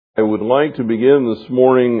I would like to begin this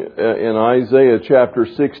morning in Isaiah chapter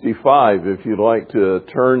 65. If you'd like to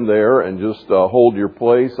turn there and just hold your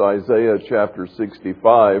place, Isaiah chapter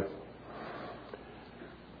 65.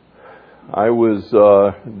 I was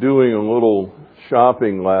doing a little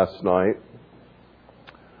shopping last night.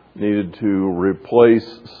 Needed to replace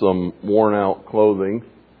some worn out clothing.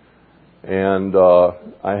 And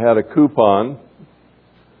I had a coupon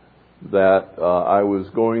that I was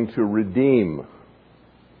going to redeem.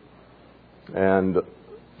 And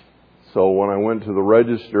so when I went to the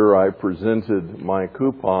register, I presented my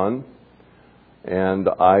coupon and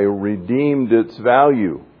I redeemed its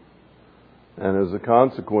value. And as a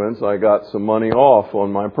consequence, I got some money off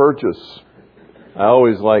on my purchase. I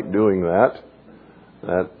always like doing that.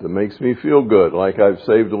 That makes me feel good, like I've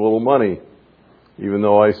saved a little money. Even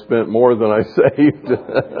though I spent more than I saved,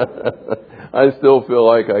 I still feel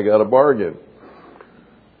like I got a bargain.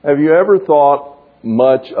 Have you ever thought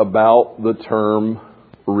much about the term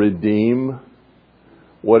redeem?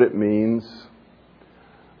 What it means?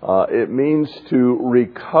 It means to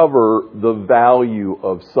recover the value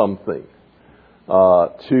of something,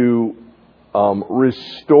 to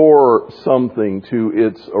restore something to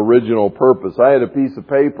its original purpose. I had a piece of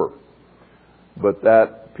paper, but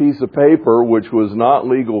that piece of paper, which was not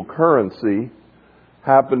legal currency,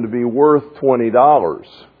 happened to be worth $20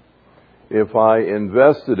 if I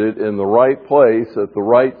invested it in the right place at the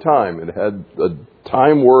right time. It had a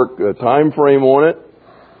time frame on it,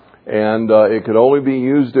 and it could only be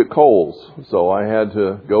used at Kohl's. So I had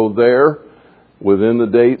to go there within the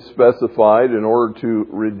date specified in order to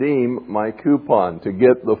redeem my coupon, to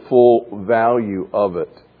get the full value of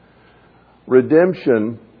it.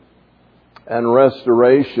 Redemption and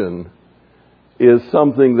restoration is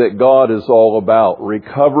something that God is all about,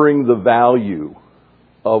 recovering the value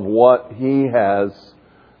of what He has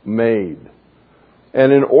made.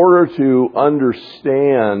 And in order to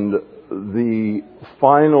understand the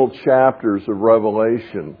final chapters of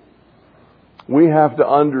Revelation, we have to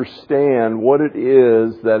understand what it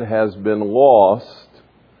is that has been lost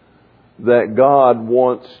that God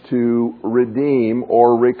wants to redeem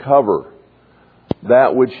or recover.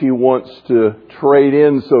 That which He wants to trade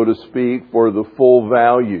in, so to speak, for the full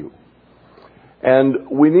value. And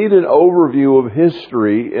we need an overview of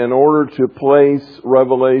history in order to place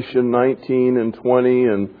Revelation 19 and 20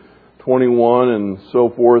 and 21 and so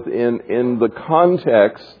forth in the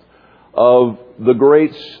context of the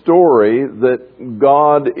great story that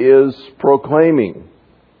God is proclaiming.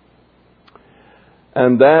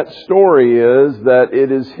 And that story is that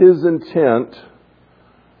it is His intent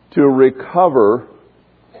to recover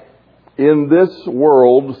in this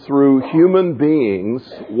world through human beings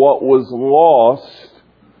what was lost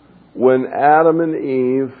when Adam and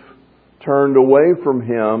Eve turned away from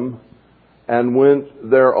Him and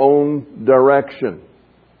went their own direction.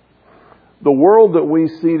 The world that we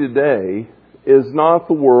see today is not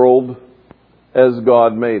the world as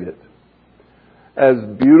God made it. As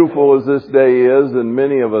beautiful as this day is, and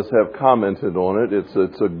many of us have commented on it,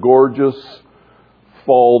 it's a gorgeous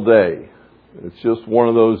fall day. It's just one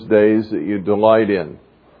of those days that you delight in.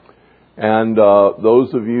 And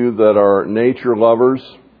those of you that are nature lovers,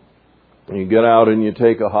 you get out and you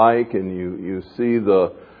take a hike and you see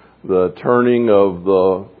the turning of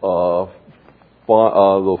the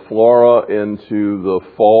flora into the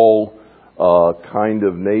fall kind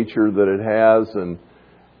of nature that it has, and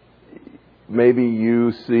maybe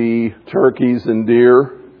you see turkeys and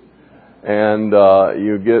deer, and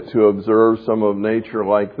you get to observe some of nature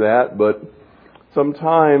like that, but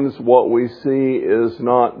sometimes what we see is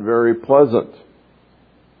not very pleasant.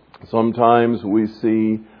 Sometimes we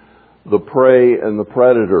see the prey and the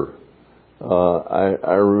predator.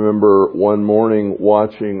 I remember one morning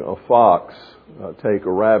watching a fox take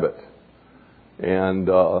a rabbit, and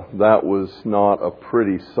that was not a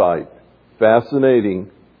pretty sight.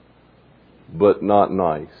 Fascinating, but not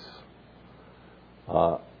nice.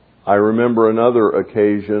 I remember another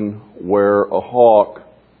occasion where a hawk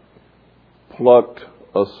plucked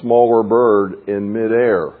a smaller bird in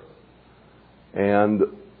midair, and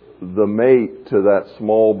the mate to that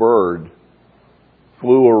small bird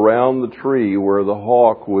flew around the tree where the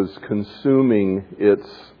hawk was consuming its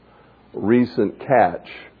recent catch,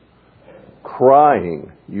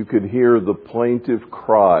 crying. You could hear the plaintive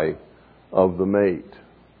cry of the mate.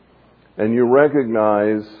 And you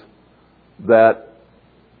recognize that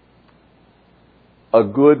a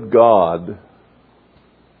good God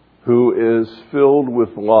who is filled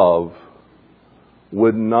with love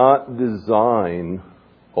would not design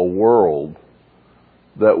a world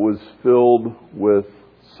that was filled with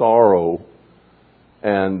sorrow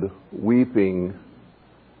and weeping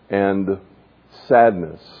and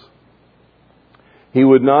sadness. He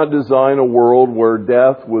would not design a world where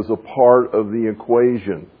death was a part of the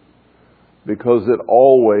equation, because it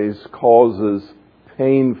always causes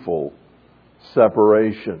painful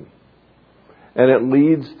separation. And it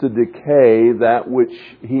leads to decay that which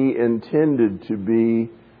He intended to be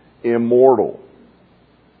immortal.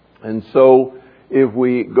 And so, if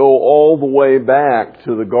we go all the way back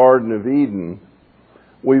to the Garden of Eden,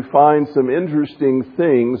 we find some interesting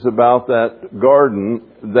things about that garden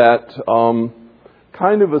that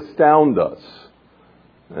kind of astound us.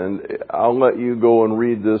 And I'll let you go and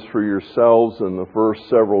read this for yourselves in the first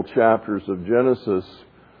several chapters of Genesis.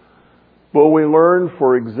 But we learn,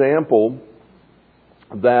 for example,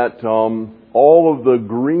 that all of the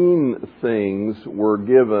green things were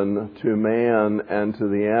given to man and to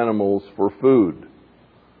the animals for food,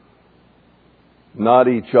 not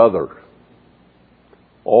each other.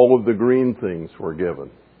 All of the green things were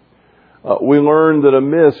given. We learned that a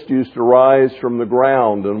mist used to rise from the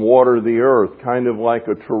ground and water the earth, kind of like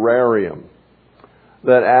a terrarium.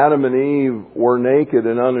 That Adam and Eve were naked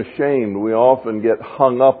and unashamed. We often get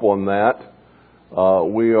hung up on that.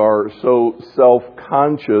 We are so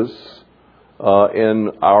self-conscious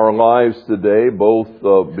in our lives today, both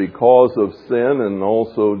because of sin and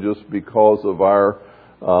also just because of our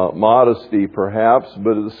modesty, perhaps.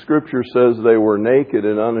 But the Scripture says they were naked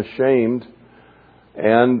and unashamed.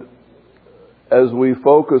 And as we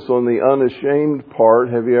focus on the unashamed part,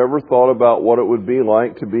 have you ever thought about what it would be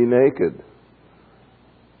like to be naked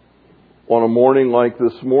on a morning like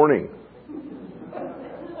this morning?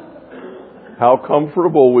 How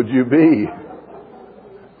comfortable would you be?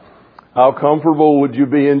 How comfortable would you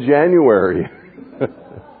be in January?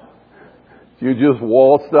 You just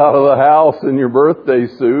waltzed out of the house in your birthday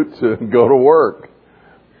suit to go to work.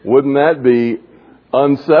 Wouldn't that be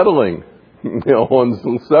unsettling?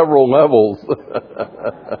 On several levels.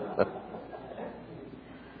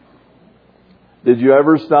 Did you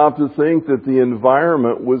ever stop to think that the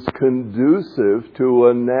environment was conducive to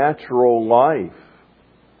a natural life?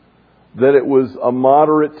 That it was a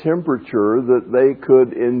moderate temperature that they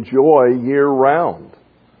could enjoy year-round?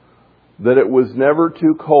 That it was never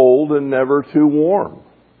too cold and never too warm?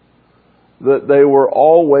 That they were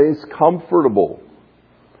always comfortable?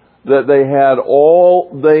 That they had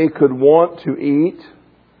all they could want to eat,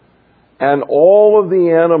 and all of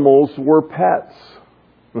the animals were pets,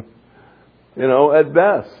 at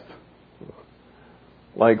best.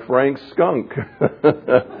 Like Frank's skunk.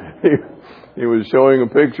 He was showing a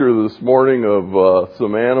picture this morning of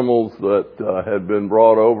some animals that had been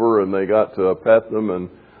brought over, and they got to pet them, and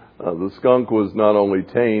the skunk was not only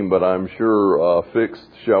tame, but I'm sure fixed,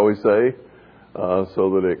 shall we say,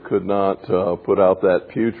 so that it could not put out that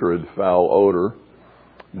putrid, foul odor.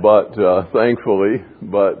 But thankfully,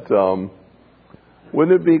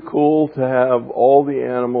 wouldn't it be cool to have all the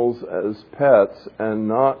animals as pets and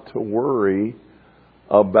not to worry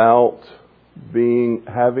about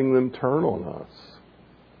having them turn on us?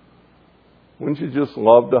 Wouldn't you just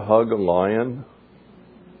love to hug a lion?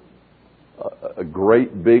 A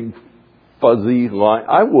great big fuzzy lion.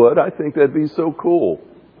 I would. I think that'd be so cool.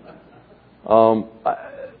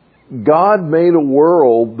 God made a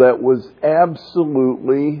world that was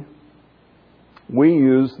absolutely, we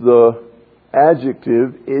use the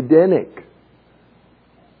adjective Edenic,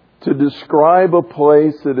 to describe a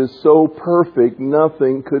place that is so perfect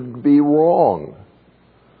nothing could be wrong.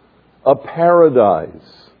 A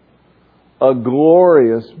paradise, a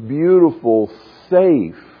glorious, beautiful,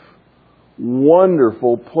 safe,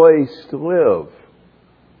 wonderful place to live,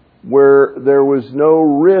 where there was no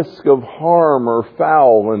risk of harm or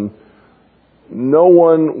foul, and no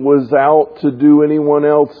one was out to do anyone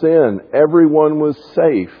else in. Everyone was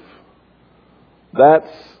safe.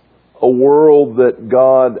 That's a world that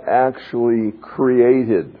God actually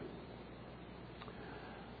created.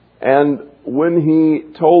 And when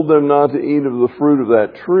He told them not to eat of the fruit of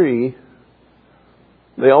that tree,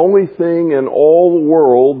 the only thing in all the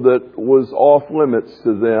world that was off limits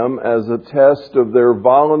to them as a test of their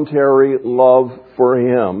voluntary love for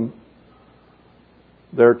Him,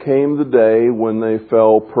 there came the day when they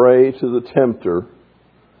fell prey to the tempter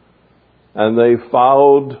and they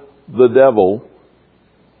followed the devil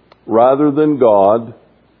rather than God.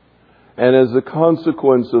 And as a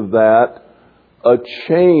consequence of that, a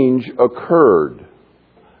change occurred,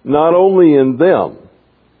 not only in them.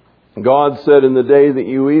 God said, in the day that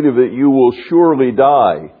you eat of it, you will surely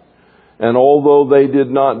die. And although they did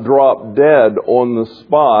not drop dead on the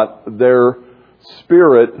spot, their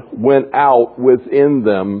spirit went out within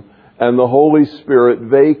them, and the Holy Spirit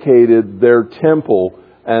vacated their temple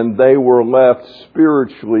and they were left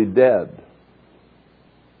spiritually dead.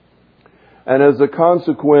 And as a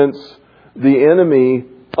consequence, the enemy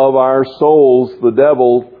of our souls, the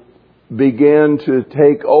devil, began to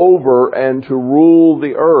take over and to rule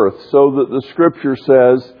the earth, so that the Scripture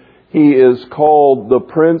says he is called the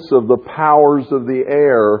prince of the powers of the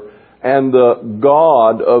air and the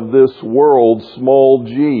God of this world, small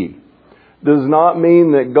g. Does not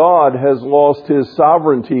mean that God has lost His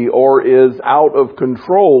sovereignty or is out of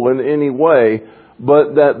control in any way,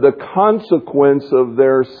 but that the consequence of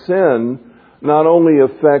their sin not only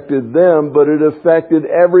affected them, but it affected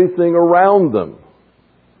everything around them.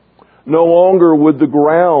 No longer would the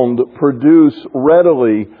ground produce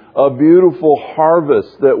readily a beautiful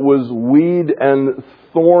harvest that was weed and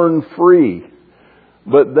thorn free,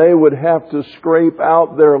 but they would have to scrape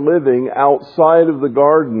out their living outside of the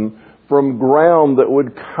garden from ground that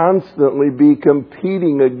would constantly be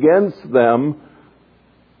competing against them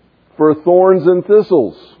for thorns and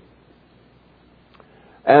thistles.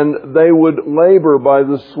 And they would labor by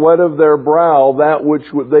the sweat of their brow that which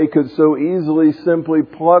they could so easily simply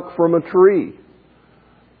pluck from a tree.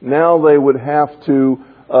 Now they would have to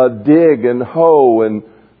dig and hoe and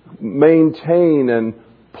maintain and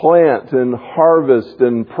plant and harvest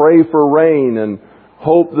and pray for rain and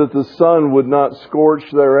hope that the sun would not scorch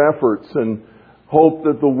their efforts and hope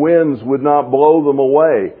that the winds would not blow them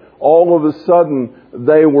away. All of a sudden,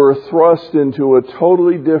 they were thrust into a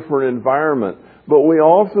totally different environment. But we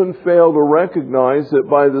often fail to recognize that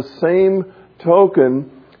by the same token,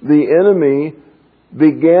 the enemy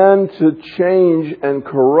began to change and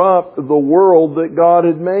corrupt the world that God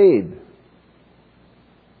had made.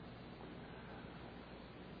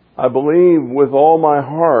 I believe with all my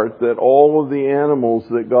heart that all of the animals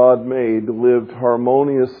that God made lived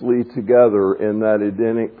harmoniously together in that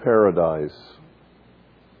Edenic paradise.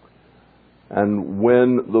 And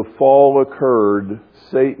when the fall occurred,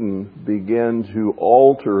 Satan began to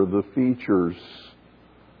alter the features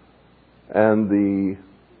and the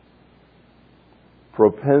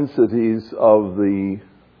propensities of the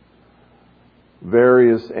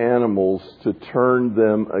various animals to turn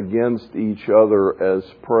them against each other as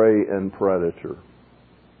prey and predator.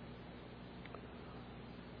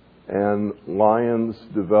 And lions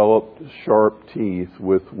developed sharp teeth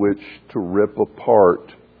with which to rip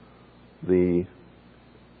apart the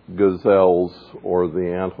gazelles or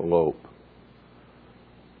the antelope.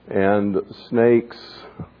 And snakes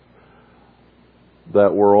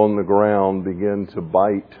that were on the ground began to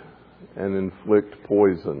bite and inflict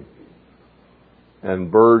poison.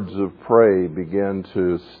 And birds of prey began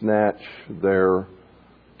to snatch their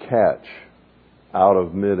catch out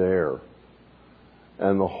of midair.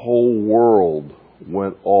 And the whole world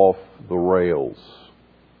went off the rails.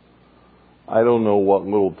 I don't know what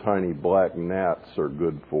little tiny black gnats are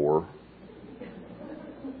good for.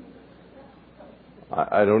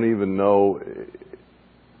 I don't even know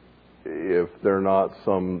if they're not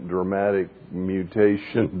some dramatic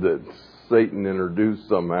mutation that Satan introduced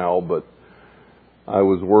somehow, but I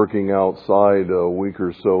was working outside a week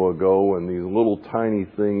or so ago, and these little tiny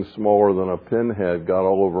things smaller than a pinhead got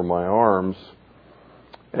all over my arms,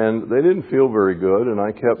 and they didn't feel very good, and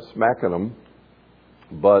I kept smacking them.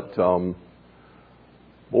 But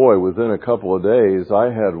boy, within a couple of days, I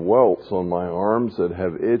had welts on my arms that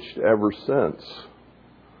have itched ever since.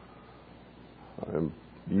 I'm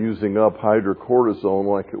using up hydrocortisone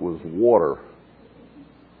like it was water.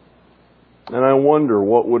 And I wonder,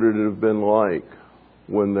 what would it have been like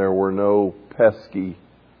when there were no pesky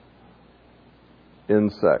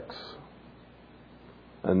insects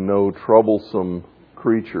and no troublesome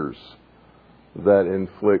creatures that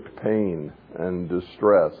inflict pain and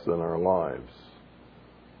distress in our lives?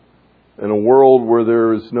 In a world where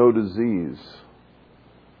there is no disease,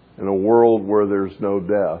 in a world where there's no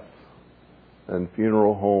death, and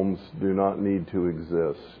funeral homes do not need to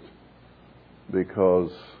exist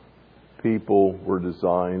because people were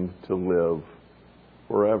designed to live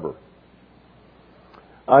forever.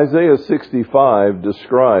 Isaiah 65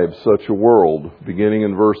 describes such a world, beginning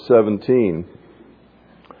in verse 17.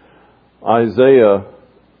 Isaiah,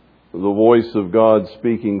 the voice of God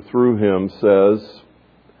speaking through him, says,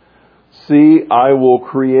 "See, I will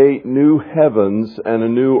create new heavens and a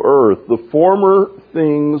new earth. The former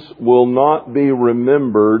things will not be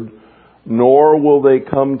remembered, nor will they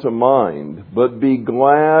come to mind. But be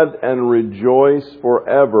glad and rejoice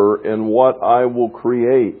forever in what I will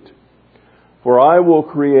create. For I will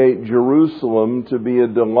create Jerusalem to be a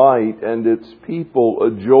delight and its people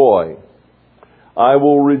a joy. I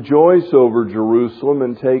will rejoice over Jerusalem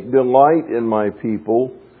and take delight in my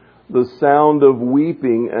people. The sound of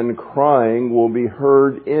weeping and crying will be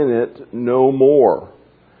heard in it no more.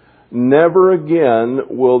 Never again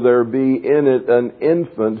will there be in it an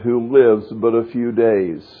infant who lives but a few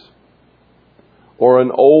days, or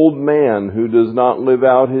an old man who does not live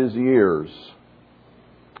out his years.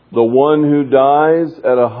 The one who dies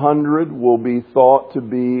at 100 will be thought to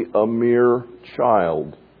be a mere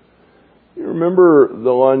child. You remember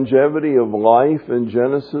the longevity of life in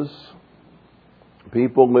Genesis?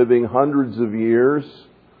 People living hundreds of years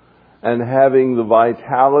and having the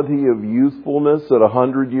vitality of youthfulness at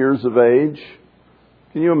 100 years of age.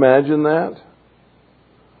 Can you imagine that?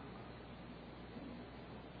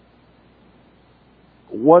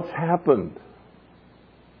 What's happened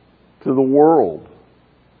to the world?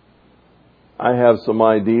 I have some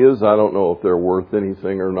ideas. I don't know if they're worth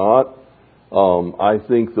anything or not. I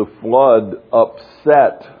think the flood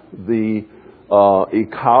upset the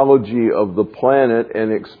ecology of the planet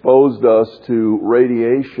and exposed us to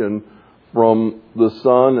radiation from the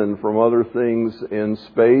sun and from other things in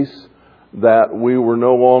space that we were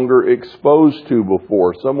no longer exposed to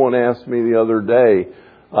before. Someone asked me the other day,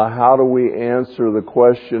 how do we answer the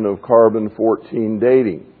question of carbon-14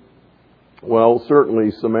 dating? Well,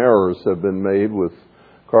 certainly some errors have been made with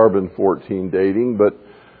carbon-14 dating, but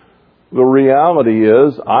the reality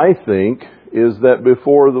is, I think, is that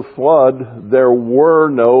before the flood, there were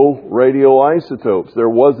no radioisotopes. There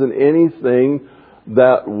wasn't anything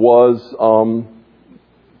that was,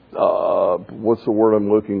 what's the word I'm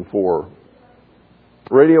looking for?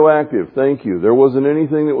 Radioactive, thank you. There wasn't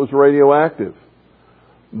anything that was radioactive.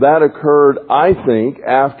 That occurred, I think,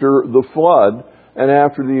 after the flood and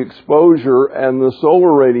after the exposure and the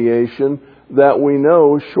solar radiation that we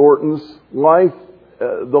know shortens life,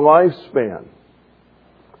 the lifespan.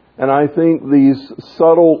 And I think these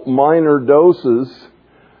subtle minor doses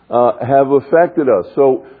have affected us.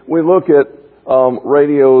 So we look at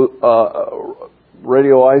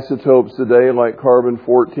radioisotopes today like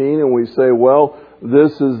carbon-14 and we say, well,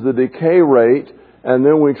 this is the decay rate, and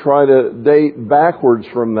then we try to date backwards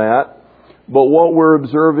from that. But what we're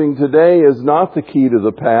observing today is not the key to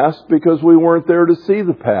the past because we weren't there to see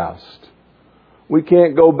the past. We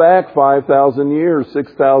can't go back 5,000 years,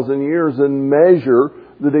 6,000 years and measure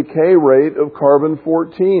the decay rate of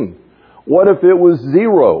carbon-14. What if it was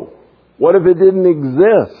zero? What if it didn't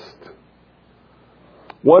exist?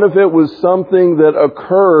 What if it was something that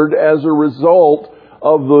occurred as a result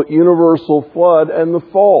of the universal flood and the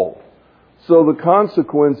fall? So the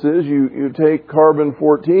consequence is you take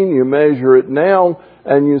carbon-14, you measure it now,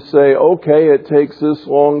 and you say, okay, it takes this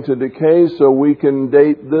long to decay, so we can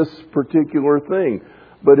date this particular thing.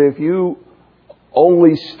 But if you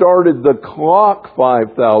only started the clock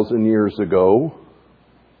 5,000 years ago,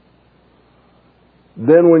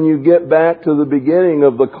 then when you get back to the beginning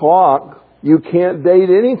of the clock, you can't date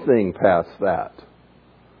anything past that.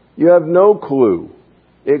 You have no clue.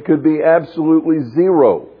 It could be absolutely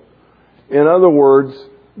zero. In other words,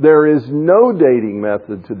 there is no dating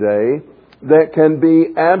method today that can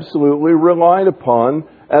be absolutely relied upon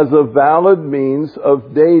as a valid means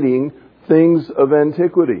of dating things of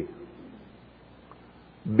antiquity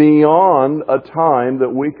beyond a time that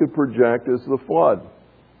we could project as the flood.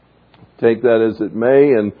 Take that as it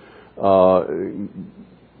may and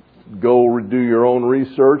go do your own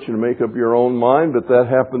research and make up your own mind, but that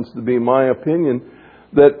happens to be my opinion,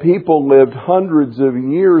 that people lived hundreds of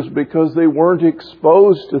years because they weren't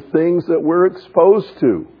exposed to things that we're exposed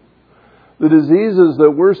to. The diseases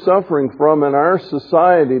that we're suffering from in our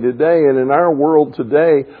society today and in our world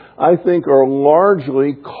today, I think are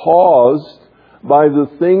largely caused by the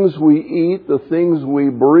things we eat, the things we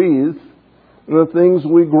breathe, and the things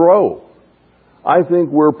we grow. I think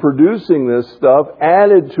we're producing this stuff,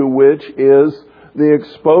 added to which is the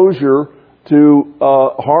exposure to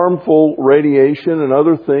harmful radiation and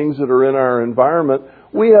other things that are in our environment.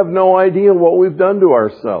 We have no idea what we've done to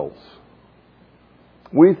ourselves.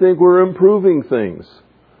 We think we're improving things.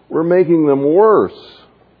 We're making them worse.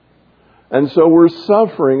 And so we're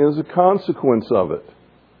suffering as a consequence of it.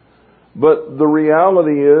 But the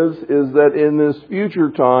reality is that in this future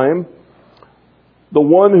time, the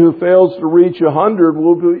one who fails to reach 100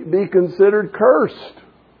 will be considered cursed.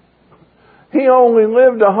 He only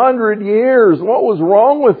lived 100 years. What was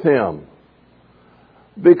wrong with him?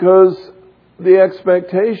 Because the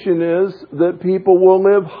expectation is that people will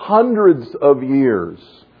live hundreds of years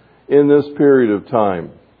in this period of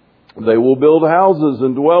time. They will build houses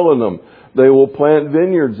and dwell in them. They will plant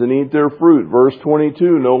vineyards and eat their fruit. Verse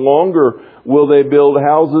 22, no longer will they build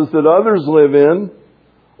houses that others live in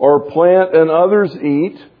or plant and others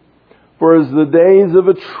eat. For as the days of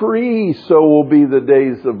a tree, so will be the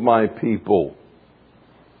days of my people.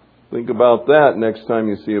 Think about that next time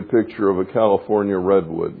you see a picture of a California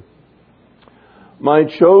redwood. My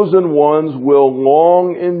chosen ones will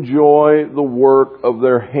long enjoy the work of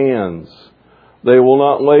their hands. They will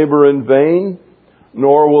not labor in vain,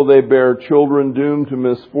 nor will they bear children doomed to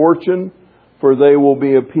misfortune, for they will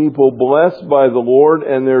be a people blessed by the Lord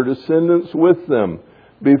and their descendants with them.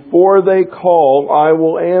 Before they call, I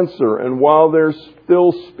will answer, and while they're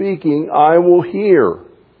still speaking, I will hear.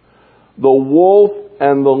 The wolf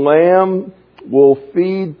and the lamb will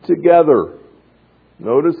feed together.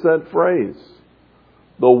 Notice that phrase.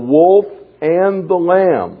 The wolf and the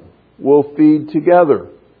lamb will feed together.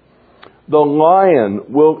 The lion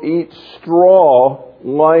will eat straw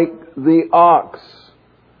like the ox,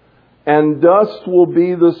 and dust will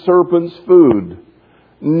be the serpent's food.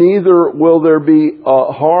 Neither will there be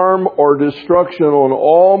harm or destruction on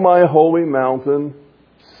all my holy mountain,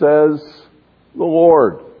 says the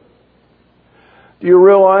Lord. Do you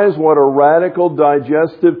realize what a radical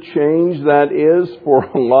digestive change that is for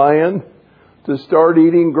a lion to start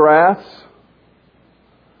eating grass?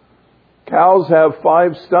 Cows have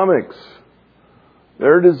 5 stomachs.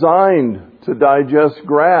 They're designed to digest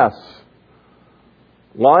grass.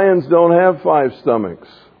 Lions don't have 5 stomachs.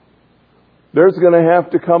 There's going to have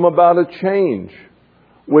to come about a change,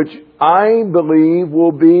 which I believe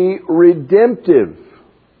will be redemptive.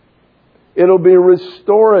 It'll be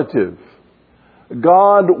restorative.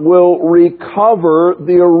 God will recover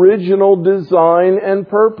the original design and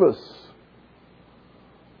purpose.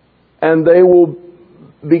 And they will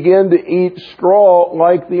begin to eat straw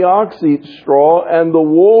like the ox eats straw, and the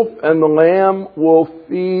wolf and the lamb will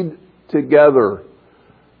feed together.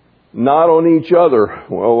 Not on each other.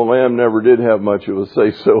 Well, the lamb never did have much of a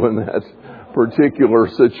say-so in that particular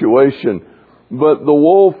situation. But the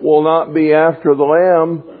wolf will not be after the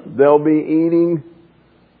lamb. They'll be eating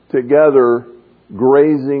together,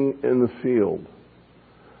 grazing in the field.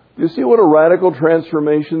 Do you see what a radical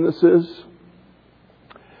transformation this is?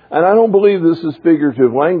 And I don't believe this is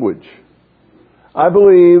figurative language. I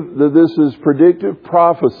believe that this is predictive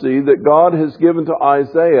prophecy that God has given to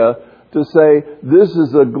Isaiah to say, this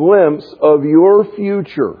is a glimpse of your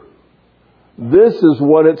future. This is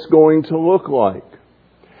what it's going to look like.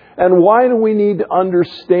 And why do we need to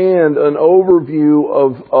understand an overview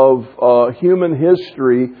of human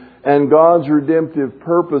history and God's redemptive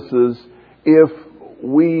purposes if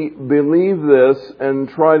we believe this and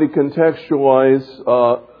try to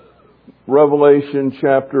contextualize Revelation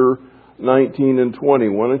chapter 19 and 20?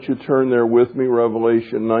 Why don't you turn there with me,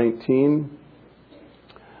 Revelation 19.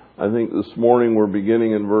 I think this morning we're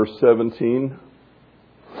beginning in verse 17.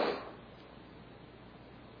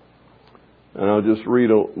 And I'll just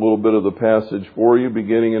read a little bit of the passage for you,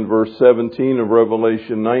 beginning in verse 17 of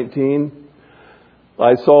Revelation 19.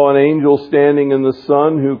 I saw an angel standing in the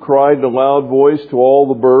sun who cried in a loud voice to all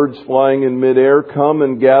the birds flying in midair, come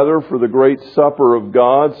and gather for the great supper of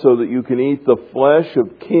God, so that you can eat the flesh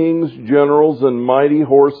of kings, generals, and mighty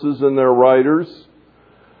horses and their riders,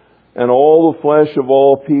 and all the flesh of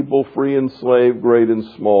all people, free and slave, great and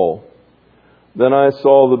small. Then I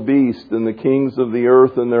saw the beast and the kings of the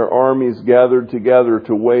earth and their armies gathered together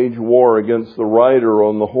to wage war against the rider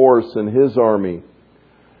on the horse and his army.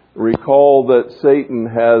 Recall that Satan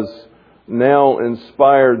has now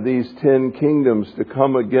inspired these 10 kingdoms to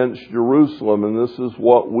come against Jerusalem, and this is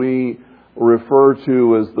what we refer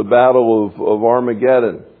to as the Battle of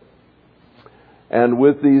Armageddon. And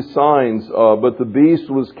with these signs, but the beast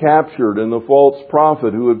was captured, and the false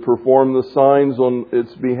prophet who had performed the signs on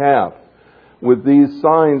its behalf. With these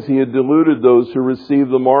signs he had deluded those who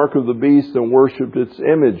received the mark of the beast and worshipped its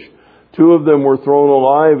image. 2 of them were thrown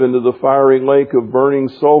alive into the fiery lake of burning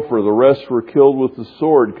sulfur. The rest were killed with the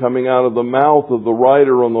sword coming out of the mouth of the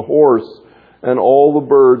rider on the horse, and all the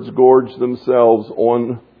birds gorged themselves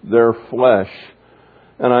on their flesh.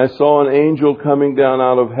 And I saw an angel coming down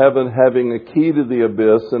out of heaven, having a key to the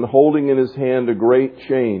abyss, and holding in his hand a great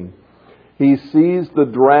chain. He seized the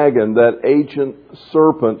dragon, that ancient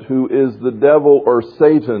serpent who is the devil or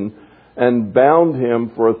Satan, and bound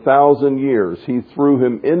him for 1,000 years. He threw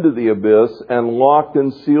him into the abyss and locked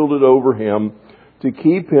and sealed it over him to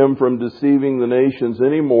keep him from deceiving the nations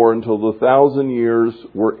any more until the 1,000 years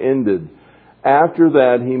were ended. After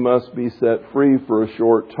that, he must be set free for a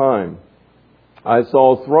short time. I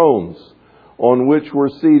saw thrones on which were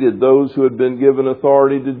seated those who had been given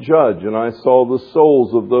authority to judge, and I saw the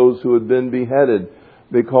souls of those who had been beheaded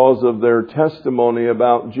because of their testimony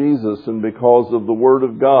about Jesus and because of the Word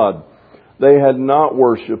of God. They had not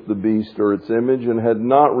worshipped the beast or its image and had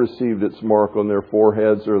not received its mark on their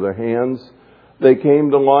foreheads or their hands. They came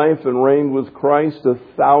to life and reigned with Christ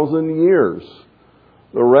 1,000 years.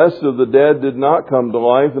 The rest of the dead did not come to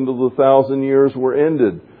life until the 1,000 years were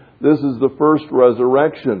ended. This is the first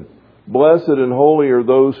resurrection. Blessed and holy are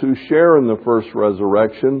those who share in the first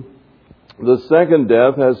resurrection. The second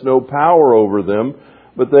death has no power over them,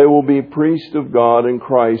 but they will be priests of God in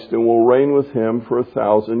Christ and will reign with Him for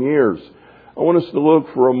 1,000 years. I want us to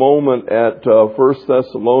look for a moment at 1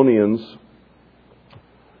 Thessalonians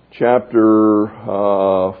chapter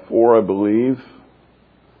 4, I believe.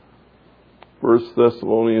 1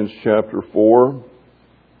 Thessalonians chapter 4,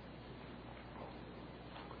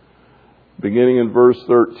 beginning in verse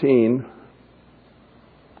 13,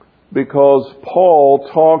 because Paul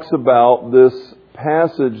talks about this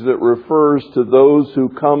passage that refers to those who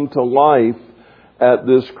come to life at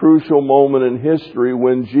this crucial moment in history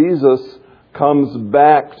when Jesus comes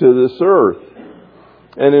back to this earth.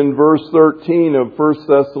 And in verse 13 of 1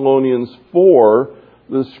 Thessalonians 4,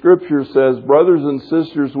 the Scripture says, "Brothers and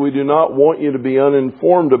sisters, we do not want you to be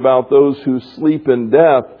uninformed about those who sleep in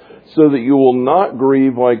death, so that you will not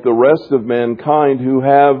grieve like the rest of mankind who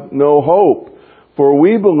have no hope. For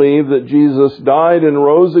we believe that Jesus died and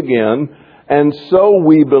rose again, and so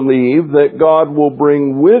we believe that God will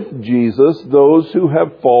bring with Jesus those who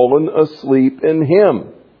have fallen asleep in Him."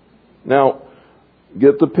 Now,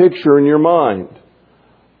 get the picture in your mind.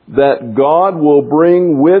 That God will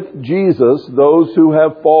bring with Jesus those who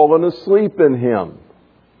have fallen asleep in Him.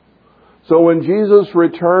 So when Jesus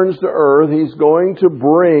returns to earth, He's going to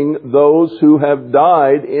bring those who have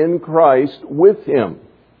died in Christ with Him.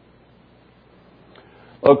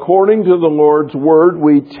 According to the Lord's Word,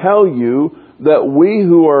 we tell you that we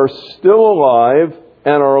who are still alive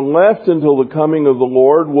and are left until the coming of the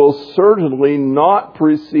Lord will certainly not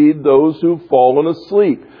precede those who've fallen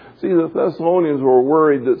asleep. See, the Thessalonians were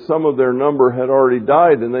worried that some of their number had already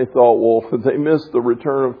died, and they thought, well, if they missed the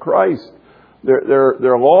return of Christ,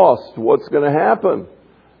 they're lost. What's going to happen?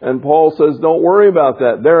 And Paul says, don't worry about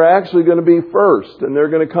that. They're actually going to be first, and they're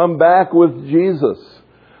going to come back with Jesus.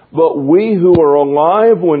 But we who are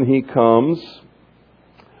alive when He comes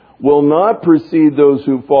will not precede those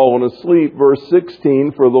who've fallen asleep. Verse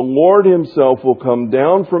 16, "For the Lord Himself will come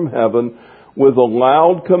down from heaven with a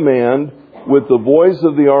loud command, with the voice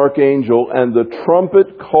of the archangel and the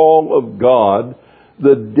trumpet call of God.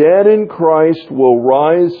 The dead in Christ will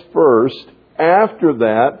rise first. After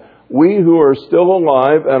that, we who are still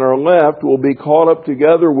alive and are left will be caught up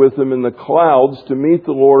together with them in the clouds to meet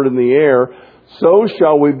the Lord in the air. So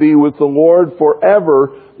shall we be with the Lord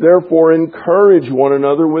forever. Therefore, encourage one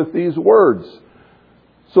another with these words."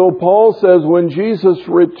 So Paul says when Jesus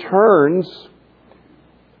returns,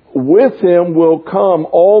 with Him will come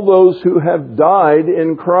all those who have died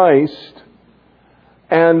in Christ,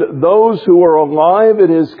 and those who are alive at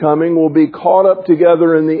His coming will be caught up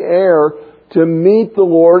together in the air to meet the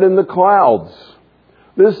Lord in the clouds.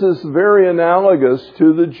 This is very analogous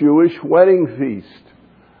to the Jewish wedding feast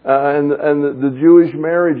and the Jewish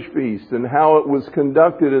marriage feast and how it was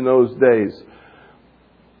conducted in those days.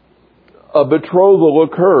 A betrothal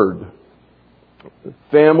occurred.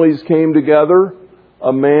 Families came together.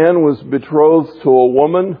 A man was betrothed to a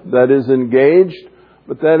woman that is engaged,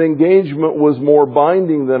 but that engagement was more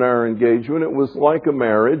binding than our engagement. It was like a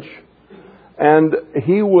marriage. And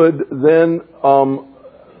he would then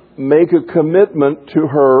make a commitment to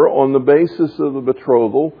her on the basis of the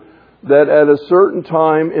betrothal that at a certain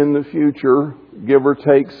time in the future, give or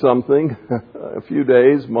take something, a few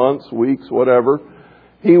days, months, weeks, whatever,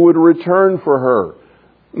 he would return for her.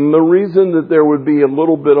 And the reason that there would be a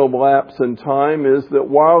little bit of lapse in time is that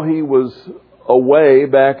while he was away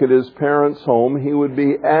back at his parents' home, he would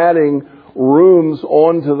be adding rooms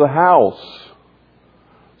onto the house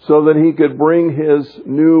so that he could bring his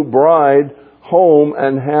new bride home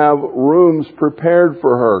and have rooms prepared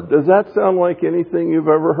for her. Does that sound like anything you've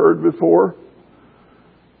ever heard before?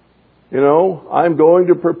 You know, I'm going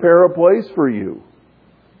to prepare a place for you.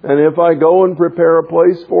 And if I go and prepare a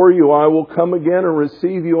place for you, I will come again and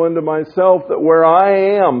receive you unto myself, that where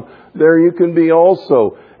I am, there you can be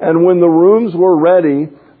also. And when the rooms were ready,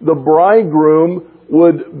 the bridegroom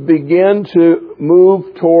would begin to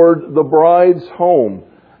move toward the bride's home.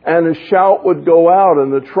 And a shout would go out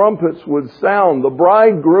and the trumpets would sound. The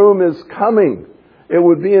bridegroom is coming. It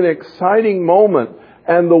would be an exciting moment.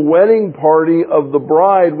 And the wedding party of the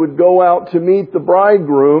bride would go out to meet the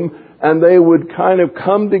bridegroom, and they would kind of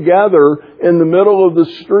come together in the middle of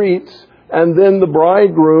the streets, and then the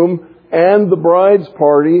bridegroom and the bride's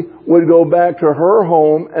party would go back to her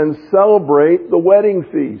home and celebrate the wedding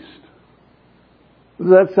feast. Does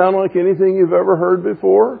that sound like anything you've ever heard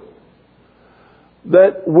before?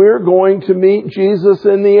 That we're going to meet Jesus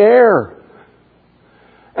in the air.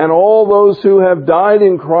 And all those who have died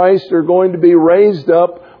in Christ are going to be raised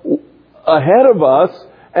up ahead of us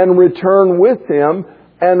and return with Him.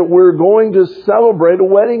 And we're going to celebrate a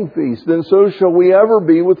wedding feast. And so shall we ever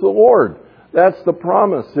be with the Lord. That's the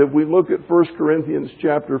promise. If we look at 1 Corinthians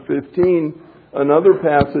chapter 15, another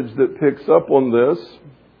passage that picks up on this.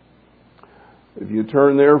 If you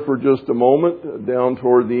turn there for just a moment, down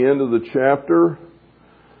toward the end of the chapter,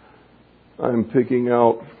 I'm picking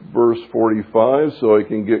out verse 45 so I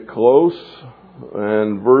can get close.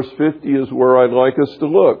 And verse 50 is where I'd like us to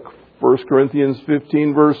look. 1 Corinthians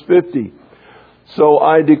 15, verse 50. So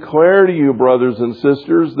I declare to you, brothers and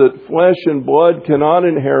sisters, that flesh and blood cannot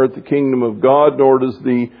inherit the kingdom of God, nor does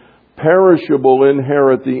the perishable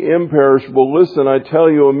inherit the imperishable. Listen, I tell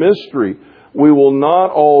you a mystery. We will not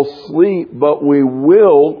all sleep, but we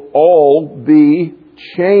will all be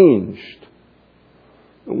changed.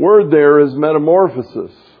 The word there is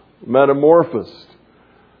metamorphosis. Metamorphosed.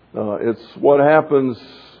 It's what happens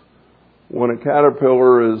when a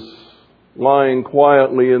caterpillar is lying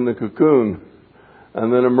quietly in the cocoon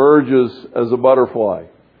and then emerges as a butterfly.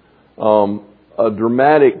 A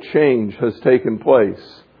dramatic change has taken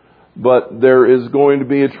place. But there is going to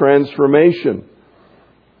be a transformation.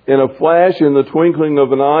 In a flash, in the twinkling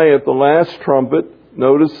of an eye, at the last trumpet,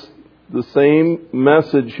 notice the same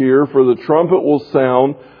message here, for the trumpet will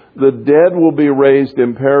sound, the dead will be raised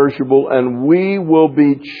imperishable, and we will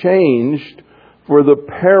be changed. For the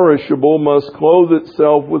perishable must clothe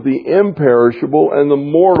itself with the imperishable, and the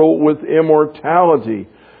mortal with immortality.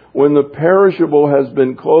 When the perishable has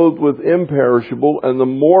been clothed with imperishable, and the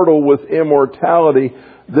mortal with immortality,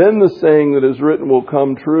 then the saying that is written will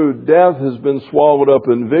come true. Death has been swallowed up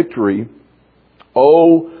in victory.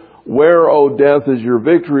 Oh, where, O death, is your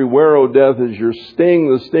victory? Where, O death, is your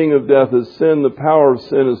sting? The sting of death is sin. The power of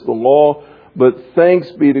sin is the law. But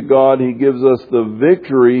thanks be to God, He gives us the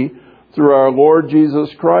victory through our Lord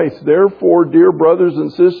Jesus Christ. Therefore, dear brothers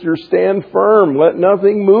and sisters, stand firm. Let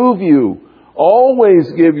nothing move you.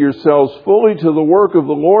 Always give yourselves fully to the work of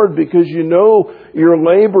the Lord, because you know your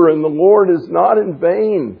labor in the Lord is not in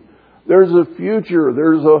vain. There's a future.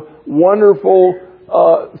 There's a wonderful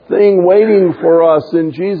thing waiting for us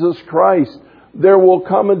in Jesus Christ. There will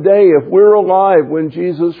come a day, if we're alive, when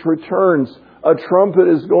Jesus returns, a trumpet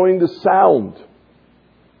is going to sound.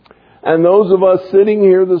 And those of us sitting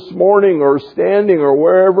here this morning or standing or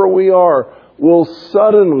wherever we are will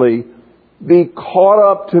suddenly be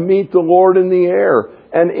caught up to meet the Lord in the air.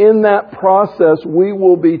 And in that process, we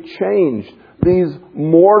will be changed. These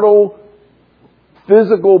mortal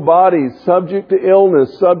physical bodies, subject to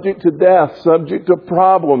illness, subject to death, subject to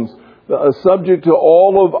problems, subject to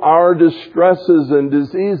all of our distresses and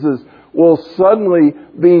diseases, will suddenly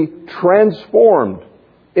be transformed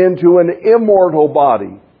into an immortal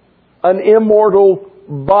body. An immortal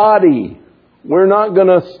body. We're not going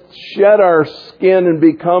to shed our skin and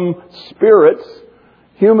become spirits.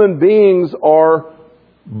 Human beings are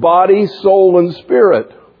body, soul, and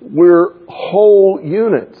spirit. We're whole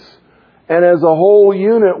units. And as a whole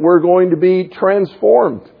unit, we're going to be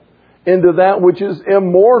transformed into that which is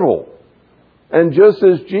immortal. And just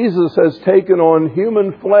as Jesus has taken on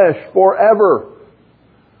human flesh forever,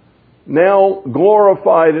 now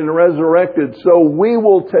glorified and resurrected, so we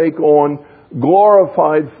will take on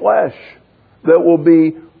glorified flesh that will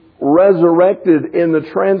be resurrected in the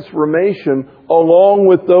transformation along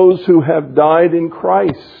with those who have died in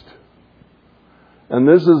Christ. And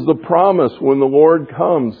this is the promise when the Lord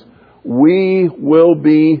comes. We will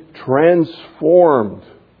be transformed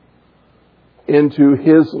into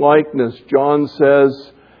His likeness. John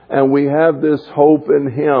says, and we have this hope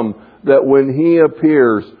in Him, that when He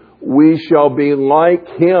appears, we shall be like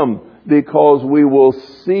Him, because we will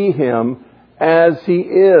see Him as He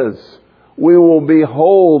is. We will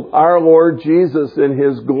behold our Lord Jesus in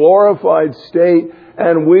His glorified state,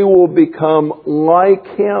 and we will become like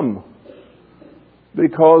Him,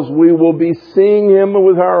 because we will be seeing Him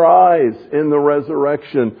with our eyes in the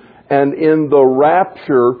resurrection and in the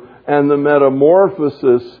rapture and the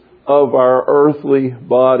metamorphosis of our earthly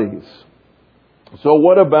bodies. So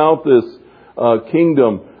what about this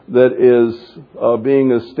kingdom that is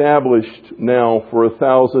being established now for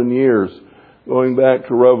 1,000 years? Going back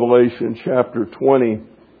to Revelation chapter 20,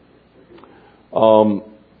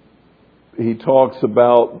 he talks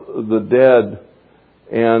about the dead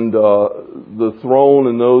and the throne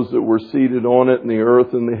and those that were seated on it, and the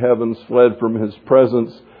earth and the heavens fled from His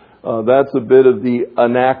presence. That's a bit of the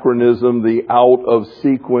anachronism, the out of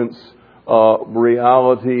sequence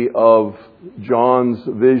reality of John's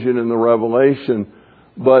vision in the Revelation.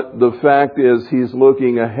 But the fact is, he's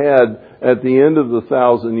looking ahead at the end of the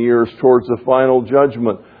 1,000 years towards the final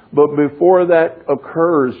judgment. But before that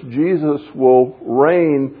occurs, Jesus will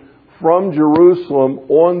reign from Jerusalem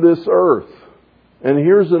on this earth. And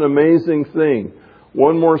here's an amazing thing.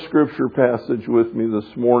 One more scripture passage with me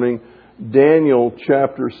this morning. Daniel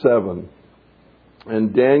chapter 7.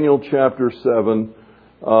 And Daniel chapter 7,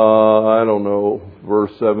 I don't know,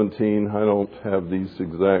 verse 17. I don't have these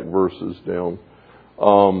exact verses down.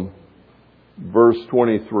 Verse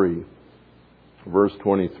 23. Verse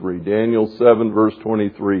 23. Daniel 7, verse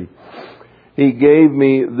 23. He gave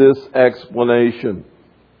me this explanation.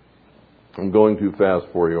 I'm going too fast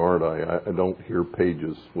for you, aren't I? I don't hear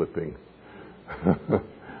pages flipping.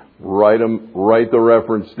 Write the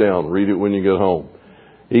reference down. Read it when you get home.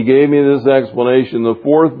 He gave me this explanation. The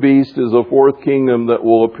fourth beast is a fourth kingdom that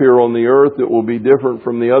will appear on the earth. It will be different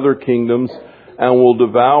from the other kingdoms and will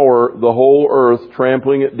devour the whole earth,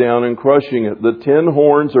 trampling it down and crushing it. The 10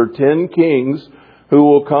 horns are 10 kings who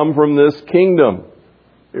will come from this kingdom.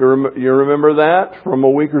 You remember that from a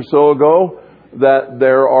week or so ago? That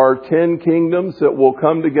there are 10 kingdoms that will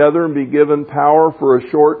come together and be given power for a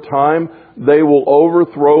short time. They will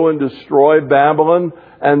overthrow and destroy Babylon,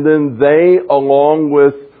 and then they, along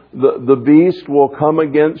with the beast, will come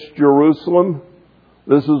against Jerusalem.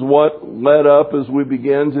 This is what led up as we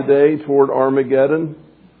began today toward Armageddon.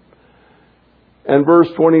 And verse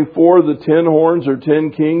 24, the 10 horns are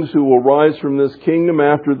 10 kings who will rise from this kingdom.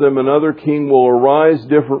 After them another king will arise,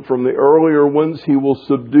 different from the earlier ones. He will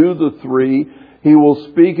subdue the three. He will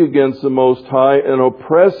speak against the Most High and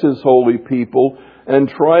oppress His holy people and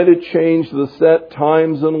try to change the set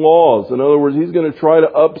times and laws. In other words, he's going to try to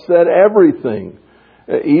upset everything.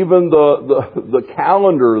 Even the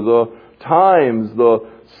calendar, the times, the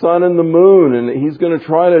sun and the moon. And he's going to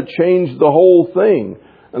try to change the whole thing.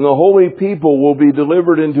 And the holy people will be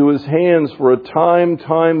delivered into his hands for a time,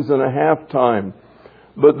 times and a half time.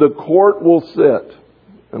 But the court will sit.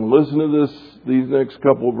 And listen to these next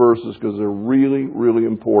couple of verses because they're really, really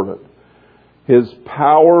important. His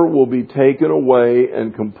power will be taken away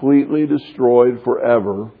and completely destroyed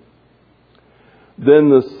forever. Then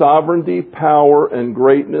the sovereignty, power, and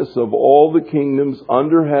greatness of all the kingdoms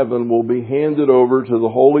under heaven will be handed over to the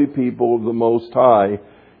holy people of the Most High.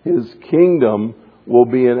 His kingdom will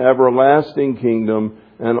be an everlasting kingdom,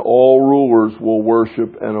 and all rulers will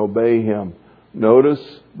worship and obey Him. Notice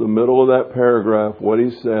the middle of that paragraph, what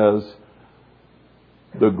he says.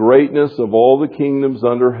 The greatness of all the kingdoms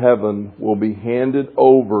under heaven will be handed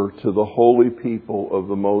over to the holy people of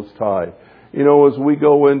the Most High. You know, as we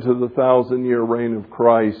go into the 1,000-year reign of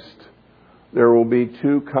Christ, there will be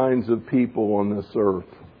two kinds of people on this earth.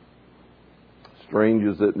 Strange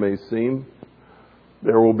as it may seem,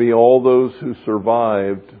 there will be all those who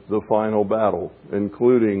survived the final battle,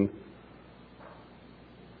 including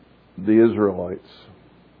the Israelites,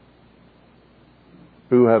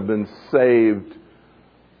 who have been saved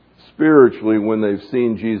spiritually when they've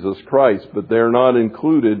seen Jesus Christ, but they're not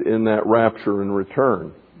included in that rapture and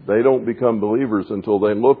return. They don't become believers until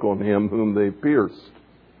they look on Him whom they pierced.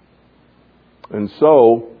 And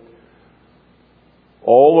so,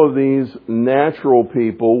 all of these natural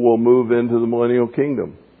people will move into the millennial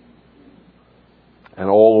kingdom. And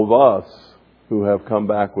all of us who have come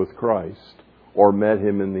back with Christ or met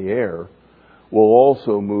Him in the air will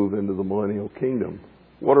also move into the millennial kingdom.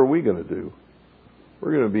 What are we going to do?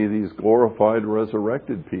 We're going to be these glorified,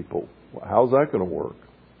 resurrected people. How's that going to work?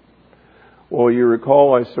 Well, you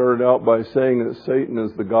recall I started out by saying that Satan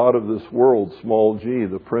is the god of this world, small g,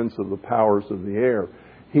 the prince of the powers of the air.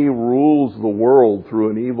 He rules the world through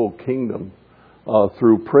an evil kingdom,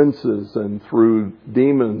 through princes and through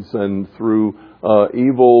demons and through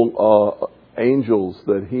evil angels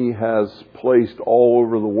that he has placed all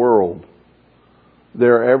over the world.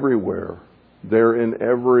 They're everywhere. They're in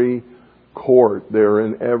every court. They're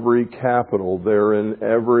in every capital. They're in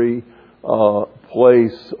every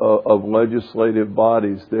place of legislative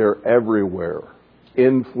bodies. They're everywhere,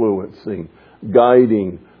 influencing,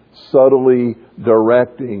 guiding, subtly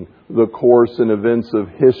directing the course and events of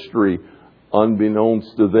history,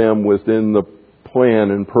 unbeknownst to them within the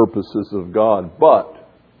plan and purposes of God. But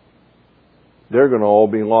they're going to all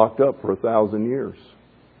be locked up for 1,000 years.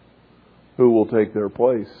 Who will take their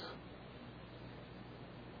place?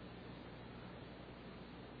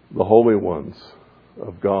 The holy ones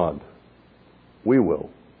of God. We will.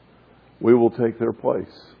 We will take their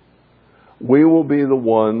place. We will be the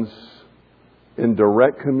ones in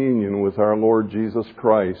direct communion with our Lord Jesus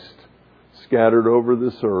Christ, scattered over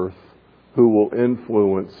this earth, who will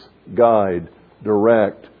influence guide,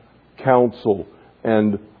 direct, counsel,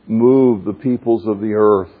 and move the peoples of the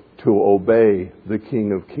earth to obey the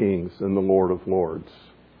King of Kings and the Lord of Lords.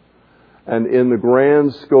 And in the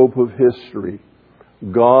grand scope of history,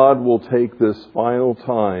 God will take this final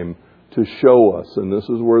time to show us, and this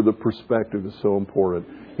is where the perspective is so important.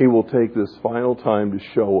 He will take this final time to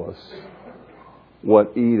show us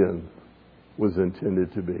what Eden was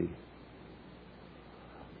intended to be.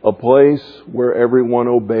 A place where everyone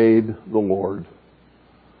obeyed the Lord.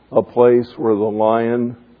 A place where the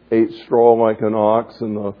lion ate straw like an ox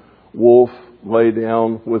and the wolf lay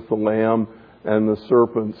down with the lamb and the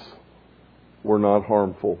serpents were not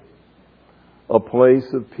harmful. A place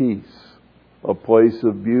of peace, a place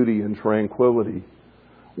of beauty and tranquility,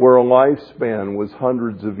 where a lifespan was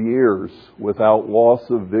hundreds of years without loss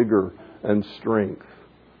of vigor and strength,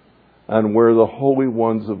 and where the holy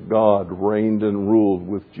ones of God reigned and ruled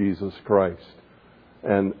with Jesus Christ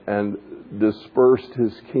and dispersed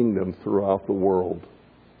His kingdom throughout the world.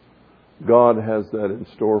 God has that in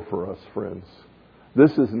store for us, friends.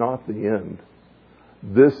 This is not the end.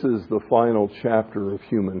 This is the final chapter of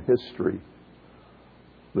human history.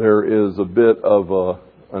 There is a bit of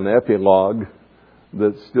an epilogue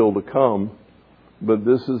that's still to come, but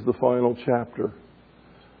this is the final chapter.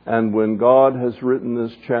 And when God has written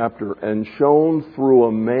this chapter and shown through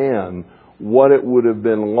a man what it would have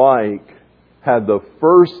been like had the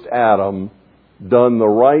first Adam done the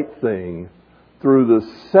right thing, through the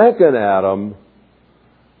second Adam,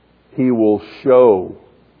 He will show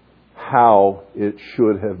how it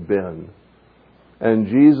should have been. And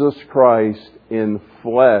Jesus Christ in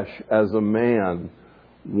flesh as a man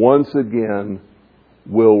once again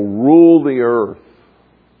will rule the earth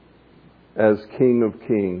as King of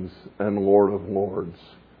Kings and Lord of Lords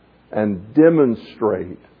and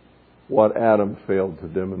demonstrate what Adam failed to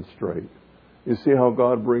demonstrate. You see how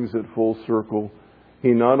God brings it full circle? He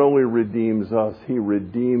not only redeems us, He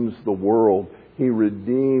redeems the world. He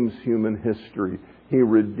redeems human history. He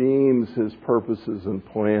redeems His purposes and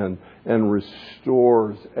plan and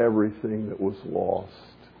restores everything that was lost.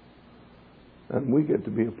 And we get to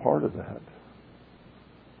be a part of that.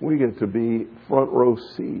 We get to be front row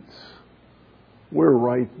seats. We're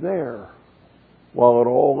right there while it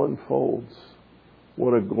all unfolds.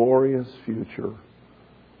 What a glorious future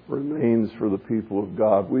remains for the people of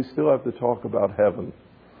God. We still have to talk about heaven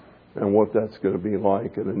and what that's going to be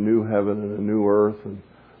like, and a new heaven and a new earth and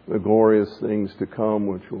the glorious things to come,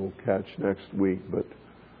 which we'll catch next week. But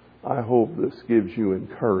I hope this gives you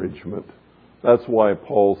encouragement. That's why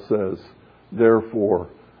Paul says, therefore,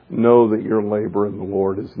 know that your labor in the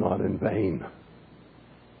Lord is not in vain.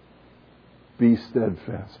 Be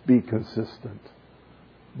steadfast. Be consistent.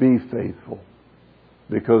 Be faithful.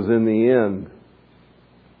 Because in the end,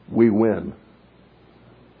 we win.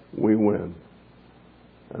 We win.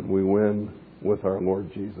 And we win with our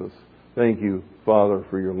Lord Jesus. Thank you, Father,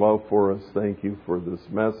 for your love for us. Thank you for this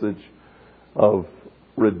message of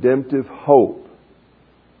redemptive hope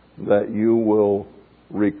that you will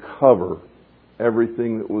recover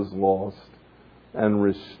everything that was lost and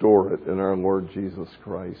restore it in our Lord Jesus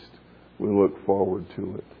Christ. We look forward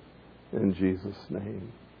to it. In Jesus'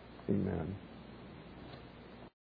 name, amen.